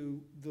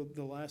into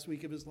the last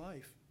week of his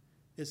life,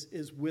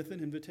 is with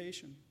an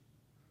invitation,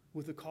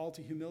 with a call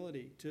to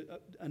humility, to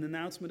an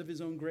announcement of his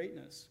own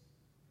greatness.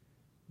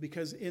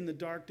 Because in the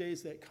dark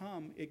days that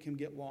come, it can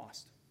get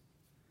lost.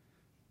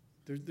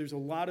 There's a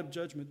lot of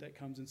judgment that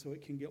comes, and so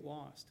it can get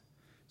lost.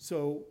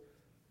 So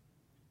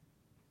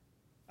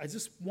I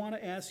just want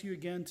to ask you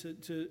again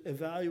to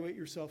evaluate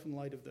yourself in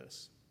light of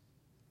this.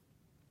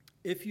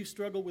 If you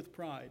struggle with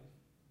pride,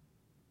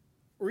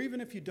 or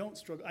even if you don't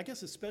struggle, I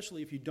guess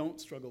especially if you don't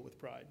struggle with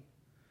pride,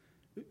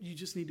 you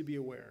just need to be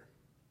aware.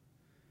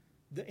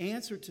 The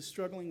answer to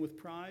struggling with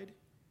pride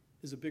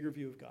is a bigger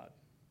view of God,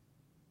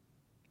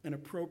 an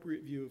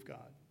appropriate view of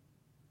God.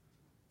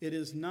 It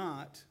is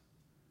not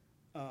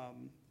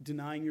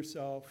denying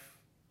yourself,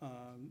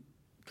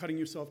 cutting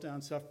yourself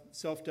down,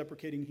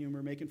 self-deprecating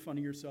humor, making fun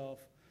of yourself,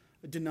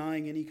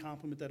 denying any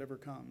compliment that ever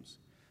comes.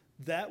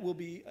 That will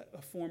be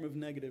a form of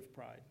negative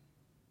pride.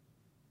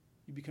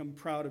 You become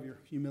proud of your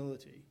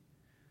humility.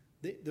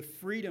 The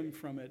freedom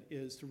from it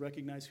is to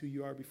recognize who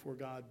you are before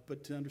God,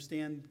 but to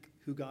understand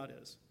who God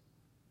is.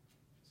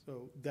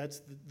 So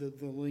that's the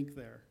link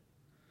there.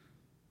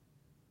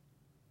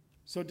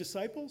 So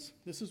disciples,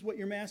 this is what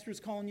your master is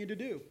calling you to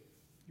do.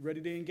 You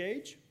ready to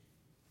engage?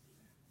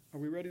 Are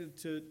we ready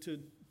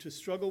to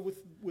struggle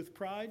with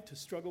pride, to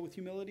struggle with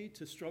humility,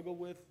 to struggle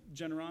with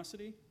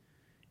generosity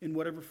in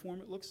whatever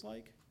form it looks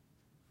like?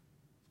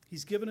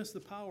 He's given us the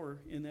power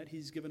in that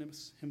he's given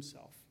us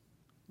himself.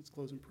 Let's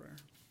close in prayer.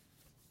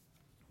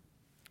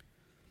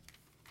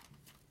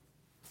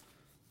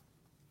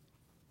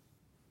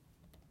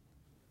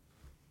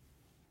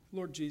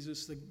 Lord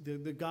Jesus,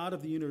 the God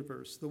of the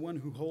universe, the one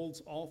who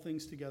holds all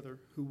things together,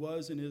 who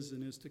was and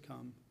is to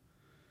come,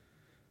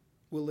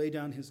 will lay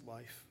down his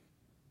life,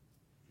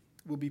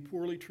 will be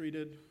poorly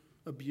treated,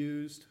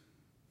 abused,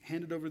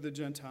 handed over to the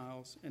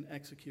Gentiles, and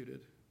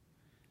executed,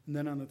 and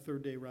then on the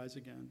third day rise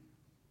again.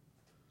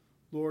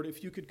 Lord,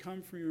 if you could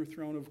come from your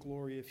throne of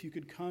glory, if you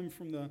could come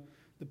from the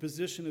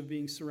position of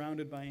being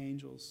surrounded by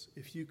angels,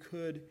 if you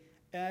could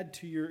add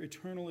to your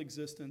eternal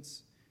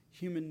existence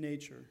human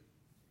nature,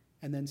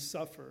 and then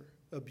suffer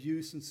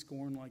abuse and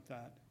scorn like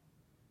that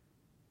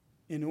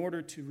in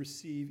order to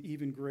receive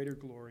even greater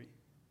glory,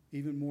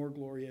 even more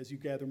glory as you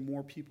gather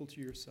more people to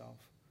yourself.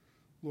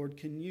 Lord,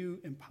 can you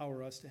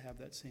empower us to have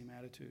that same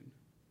attitude?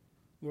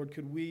 Lord,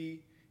 could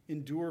we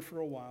endure for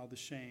a while the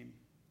shame,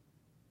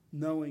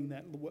 knowing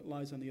that what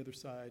lies on the other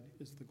side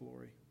is the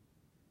glory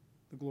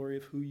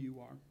of who you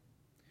are.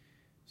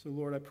 So,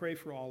 Lord, I pray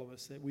for all of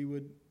us that we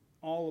would,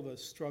 all of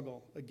us,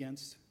 struggle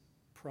against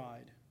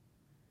pride.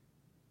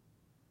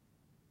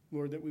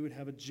 Lord, that we would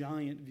have a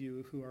giant view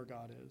of who our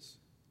God is,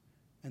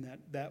 and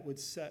that would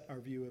set our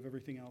view of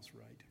everything else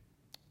right.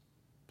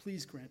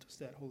 Please grant us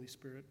that, Holy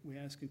Spirit. We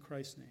ask in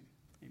Christ's name.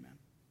 Amen.